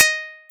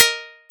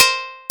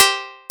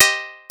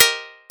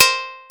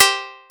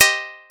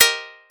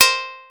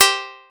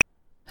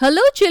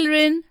Hello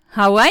children,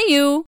 how are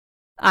you?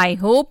 I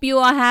hope you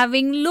are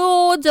having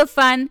loads of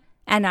fun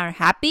and are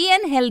happy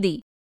and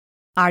healthy.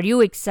 Are you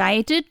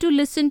excited to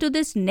listen to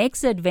this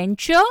next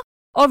adventure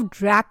of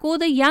Draco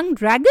the young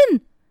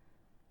dragon?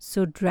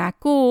 So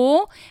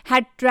Draco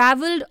had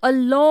travelled a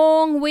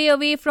long way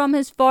away from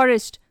his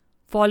forest,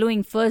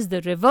 following first the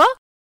river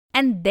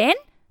and then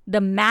the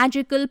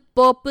magical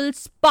purple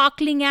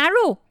sparkling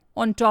arrow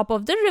on top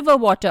of the river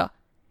water.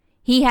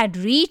 He had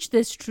reached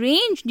this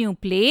strange new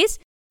place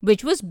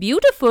which was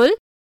beautiful,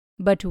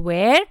 but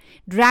where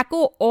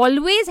Draco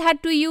always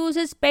had to use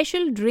his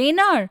special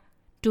drainer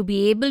to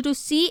be able to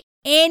see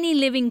any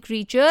living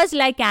creatures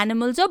like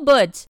animals or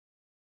birds.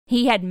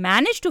 He had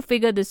managed to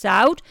figure this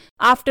out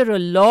after a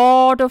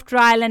lot of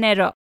trial and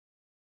error.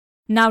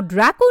 Now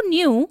Draco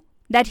knew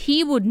that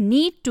he would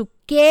need to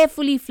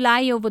carefully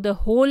fly over the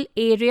whole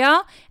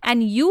area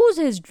and use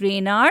his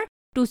drainer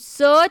to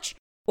search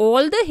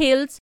all the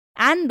hills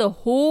and the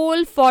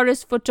whole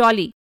forest for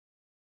Tolly.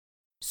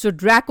 So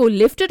Draco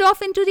lifted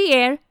off into the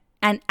air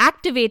and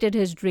activated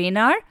his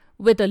drainer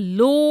with a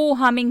low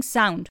humming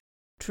sound,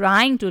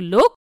 trying to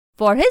look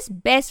for his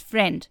best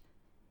friend.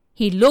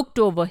 He looked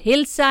over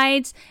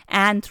hillsides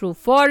and through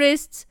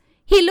forests.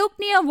 He looked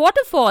near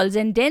waterfalls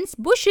and dense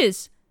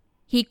bushes.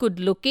 He could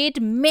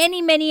locate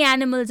many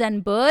animals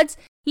and birds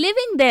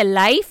living their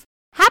life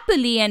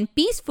happily and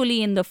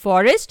peacefully in the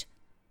forest,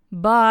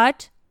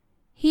 but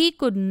he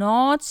could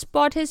not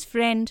spot his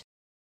friend.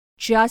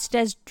 Just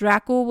as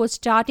Draco was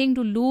starting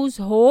to lose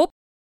hope,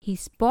 he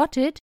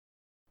spotted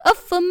a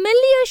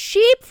familiar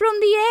shape from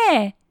the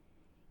air.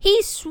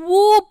 He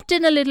swooped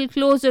in a little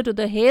closer to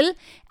the hill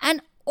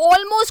and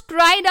almost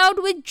cried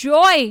out with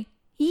joy.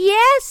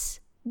 Yes,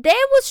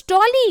 there was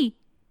Tolly.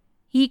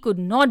 He could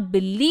not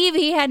believe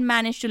he had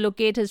managed to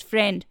locate his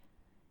friend.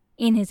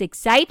 In his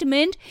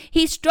excitement,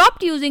 he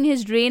stopped using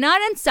his drainer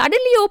and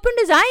suddenly opened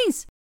his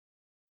eyes.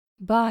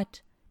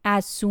 But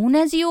as soon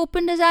as he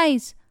opened his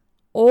eyes,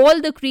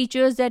 all the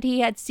creatures that he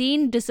had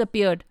seen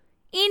disappeared,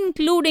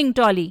 including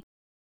Tolly.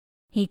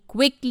 He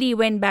quickly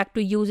went back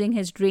to using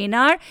his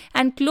drainer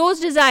and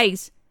closed his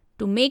eyes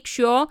to make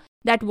sure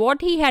that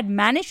what he had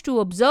managed to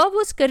observe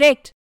was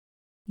correct.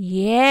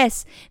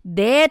 Yes,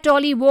 there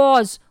Tolly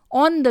was,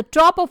 on the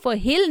top of a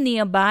hill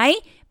nearby,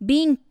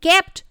 being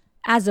kept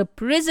as a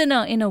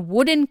prisoner in a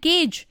wooden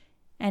cage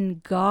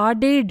and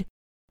guarded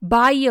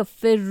by a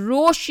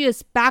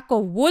ferocious pack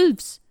of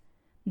wolves.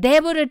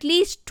 There were at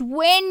least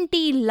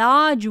 20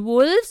 large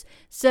wolves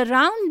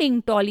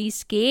surrounding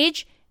Tolly's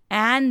cage,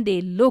 and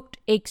they looked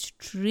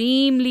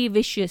extremely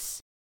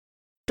vicious.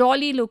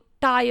 Tolly looked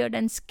tired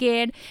and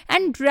scared,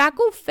 and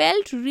Draco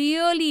felt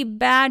really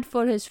bad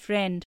for his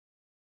friend.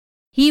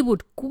 He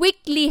would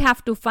quickly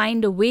have to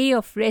find a way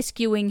of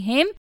rescuing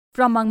him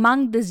from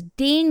among this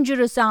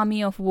dangerous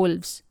army of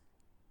wolves.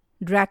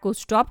 Draco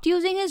stopped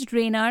using his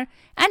drainer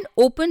and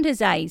opened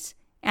his eyes,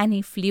 and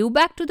he flew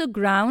back to the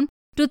ground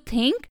to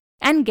think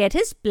and get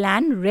his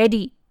plan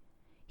ready.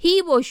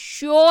 He was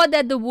sure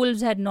that the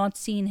wolves had not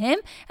seen him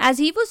as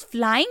he was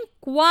flying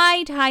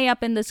quite high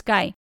up in the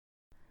sky.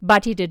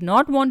 But he did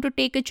not want to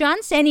take a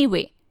chance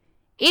anyway.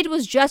 It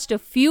was just a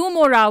few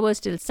more hours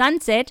till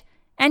sunset,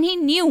 and he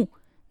knew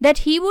that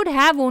he would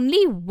have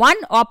only one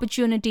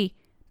opportunity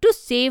to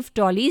save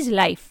Tolly's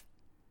life.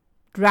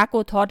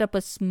 Draco thought up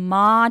a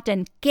smart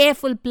and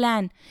careful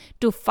plan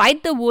to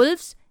fight the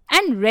wolves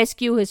and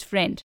rescue his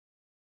friend.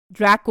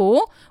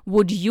 Draco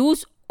would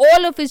use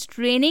all of his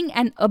training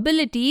and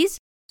abilities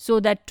so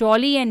that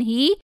Tolly and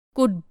he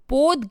could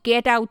both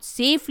get out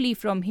safely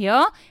from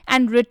here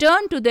and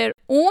return to their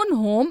own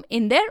home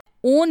in their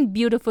own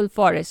beautiful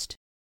forest.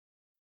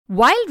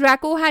 While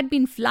Draco had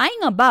been flying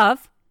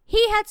above,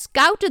 he had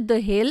scouted the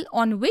hill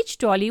on which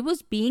Tolly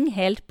was being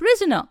held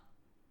prisoner.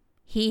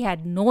 He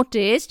had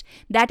noticed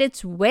that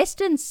its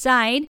western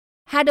side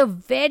had a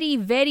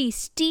very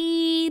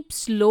steep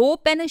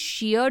slope and a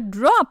sheer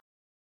drop,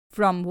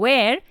 from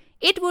where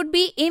it would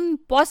be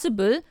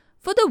impossible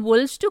for the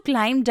wolves to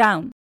climb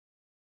down.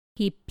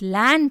 He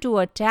planned to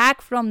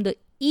attack from the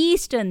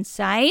eastern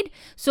side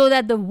so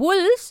that the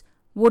wolves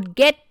would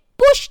get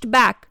pushed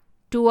back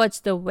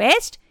towards the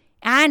west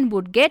and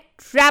would get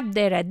trapped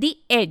there at the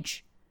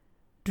edge.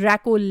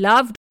 Draco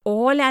loved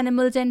all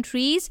animals and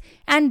trees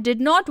and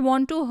did not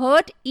want to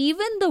hurt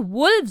even the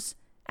wolves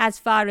as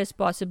far as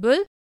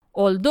possible,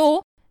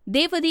 although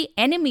they were the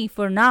enemy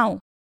for now.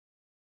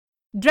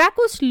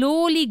 Draco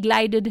slowly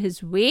glided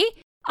his way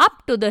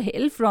up to the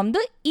hill from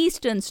the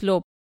eastern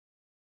slope.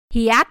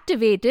 He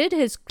activated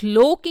his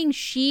cloaking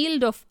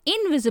shield of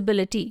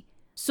invisibility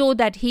so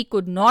that he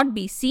could not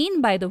be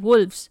seen by the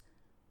wolves.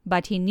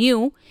 But he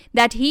knew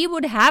that he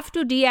would have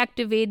to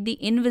deactivate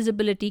the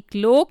invisibility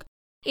cloak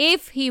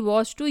if he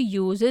was to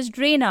use his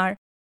drainer.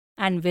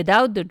 And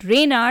without the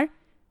drainer,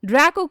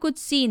 Draco could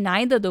see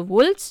neither the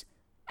wolves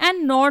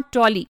and nor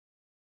Tolly.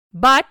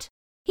 But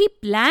he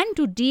planned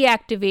to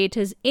deactivate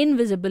his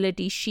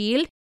invisibility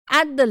shield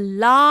at the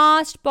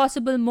last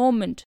possible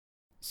moment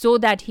so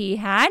that he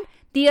had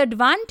the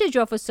advantage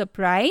of a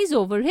surprise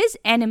over his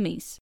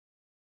enemies.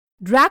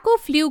 Draco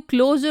flew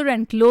closer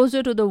and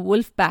closer to the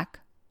wolf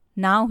pack.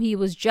 Now he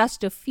was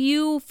just a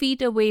few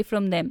feet away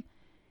from them.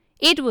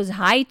 It was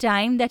high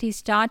time that he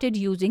started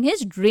using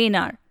his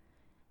Draenor.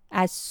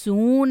 As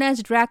soon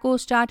as Draco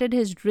started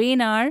his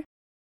Draenor,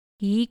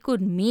 he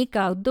could make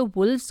out the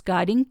wolves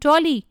guarding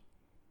Tolly.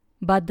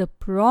 But the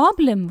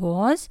problem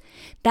was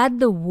that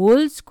the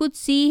wolves could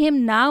see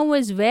him now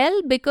as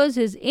well because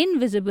his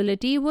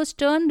invisibility was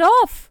turned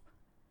off.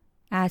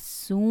 As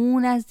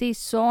soon as they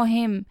saw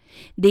him,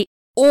 they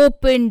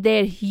opened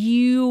their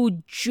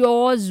huge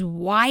jaws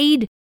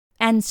wide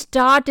and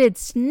started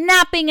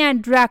snapping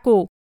at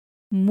Draco,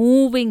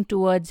 moving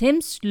towards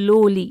him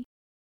slowly.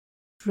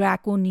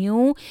 Draco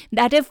knew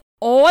that if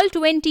all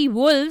 20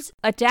 wolves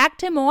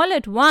attacked him all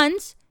at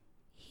once,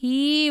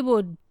 he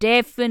would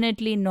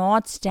definitely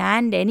not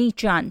stand any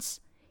chance.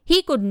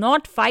 He could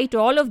not fight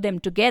all of them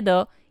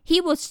together.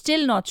 He was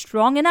still not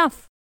strong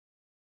enough.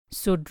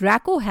 So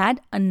Draco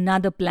had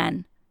another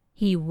plan.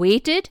 He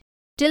waited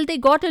till they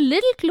got a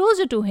little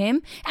closer to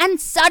him and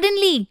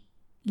suddenly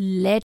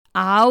let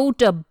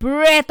out a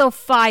breath of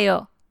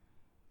fire.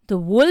 The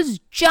wolves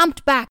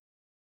jumped back.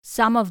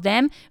 Some of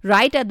them,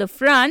 right at the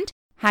front,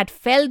 had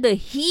felt the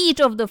heat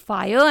of the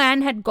fire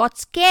and had got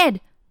scared.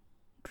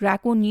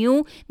 Draco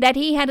knew that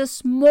he had a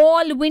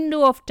small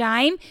window of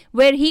time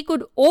where he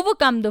could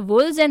overcome the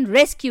wolves and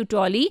rescue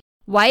Tolly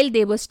while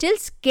they were still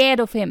scared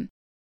of him.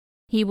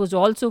 He was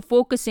also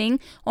focusing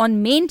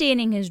on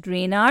maintaining his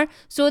Draenor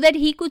so that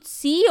he could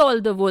see all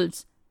the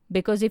wolves,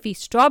 because if he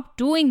stopped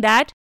doing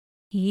that,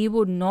 he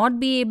would not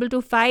be able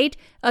to fight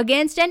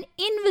against an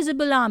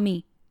invisible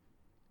army.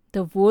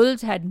 The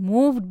wolves had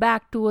moved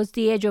back towards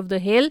the edge of the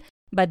hill,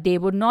 but they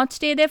would not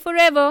stay there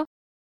forever.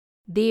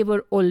 They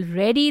were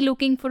already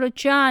looking for a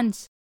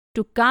chance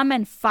to come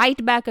and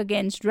fight back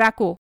against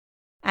Draco,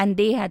 and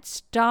they had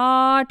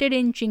started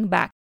inching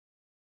back.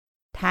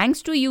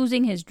 Thanks to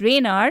using his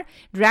Draenor,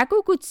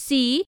 Draco could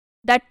see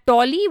that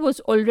Tolly was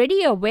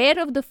already aware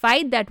of the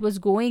fight that was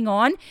going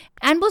on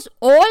and was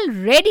all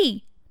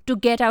ready to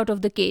get out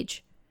of the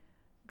cage.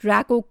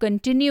 Draco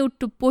continued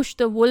to push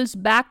the wolves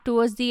back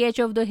towards the edge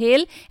of the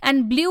hill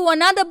and blew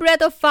another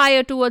breath of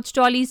fire towards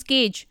Tolly's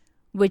cage,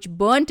 which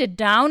burnt it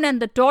down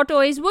and the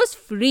tortoise was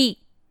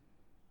free.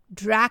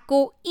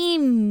 Draco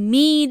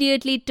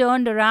immediately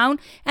turned around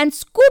and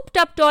scooped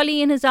up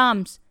Tolly in his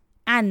arms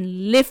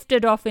and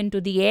lifted off into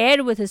the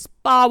air with his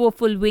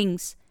powerful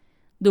wings.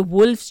 The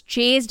wolves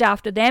chased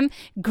after them,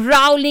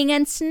 growling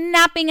and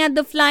snapping at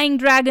the flying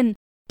dragon,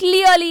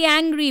 clearly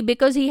angry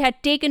because he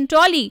had taken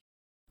Tolly.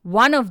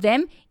 One of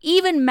them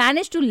even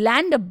managed to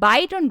land a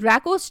bite on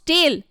Draco's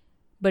tail,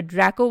 but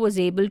Draco was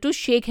able to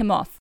shake him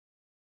off.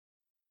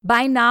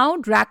 By now,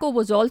 Draco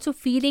was also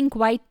feeling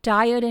quite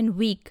tired and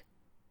weak.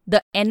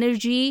 The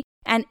energy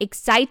and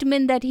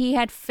excitement that he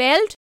had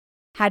felt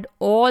had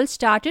all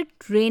started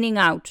draining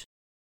out.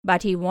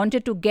 But he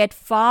wanted to get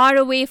far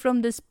away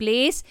from this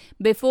place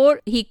before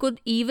he could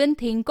even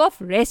think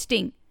of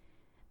resting.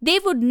 They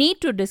would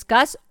need to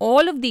discuss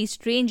all of these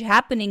strange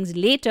happenings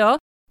later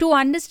to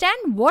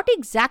understand what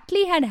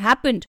exactly had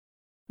happened.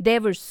 There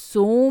were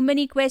so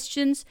many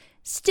questions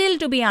still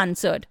to be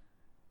answered.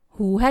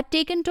 Who had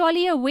taken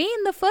Tolly away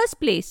in the first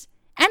place?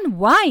 And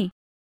why?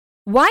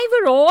 Why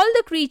were all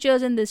the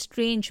creatures in this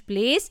strange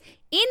place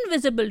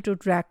invisible to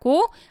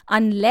Draco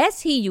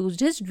unless he used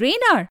his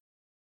Draenor?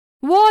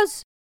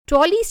 Was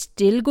Tolly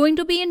still going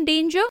to be in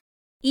danger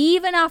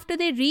even after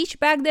they reached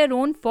back their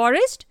own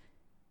forest?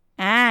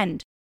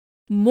 And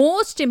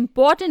most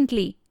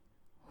importantly,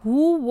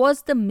 who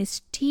was the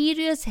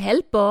mysterious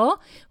helper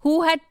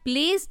who had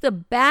placed the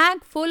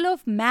bag full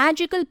of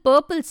magical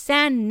purple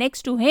sand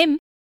next to him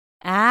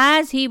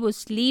as he was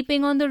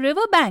sleeping on the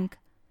riverbank?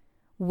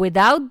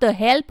 Without the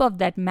help of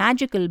that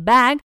magical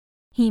bag,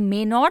 he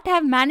may not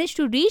have managed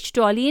to reach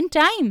Tolly in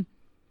time.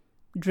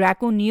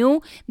 Draco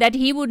knew that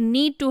he would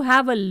need to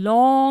have a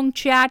long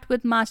chat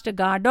with Master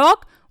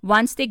Gardock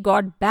once they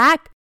got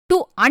back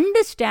to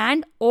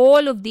understand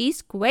all of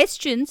these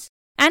questions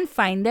and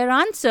find their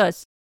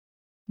answers.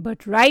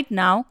 But right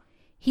now,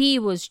 he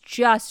was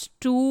just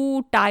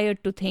too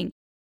tired to think.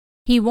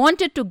 He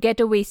wanted to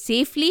get away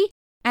safely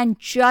and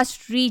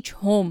just reach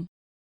home.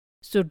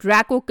 So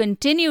Draco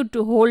continued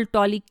to hold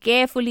Tolly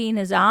carefully in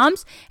his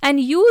arms and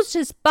used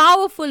his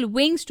powerful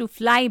wings to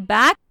fly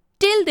back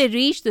till they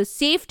reached the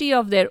safety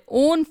of their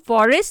own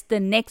forest the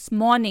next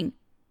morning.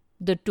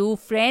 The two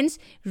friends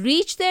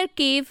reached their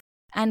cave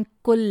and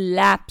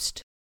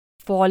collapsed,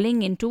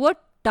 falling into a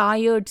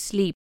tired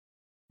sleep.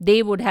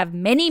 They would have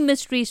many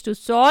mysteries to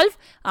solve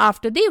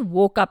after they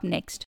woke up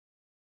next.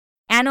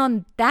 And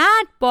on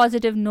that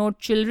positive note,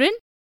 children,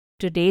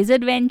 today's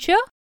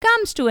adventure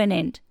comes to an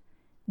end.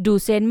 Do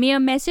send me a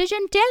message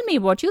and tell me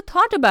what you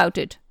thought about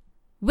it.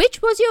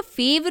 Which was your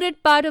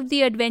favorite part of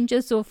the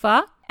adventure so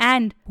far?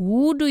 And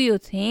who do you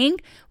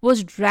think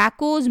was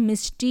Draco's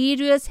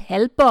mysterious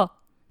helper?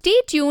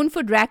 Stay tuned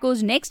for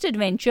Draco's next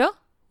adventure,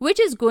 which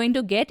is going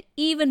to get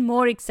even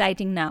more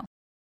exciting now.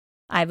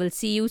 I will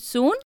see you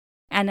soon,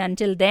 and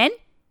until then,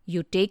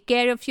 you take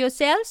care of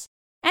yourselves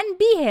and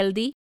be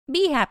healthy.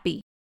 Be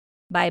happy.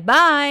 Bye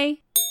bye.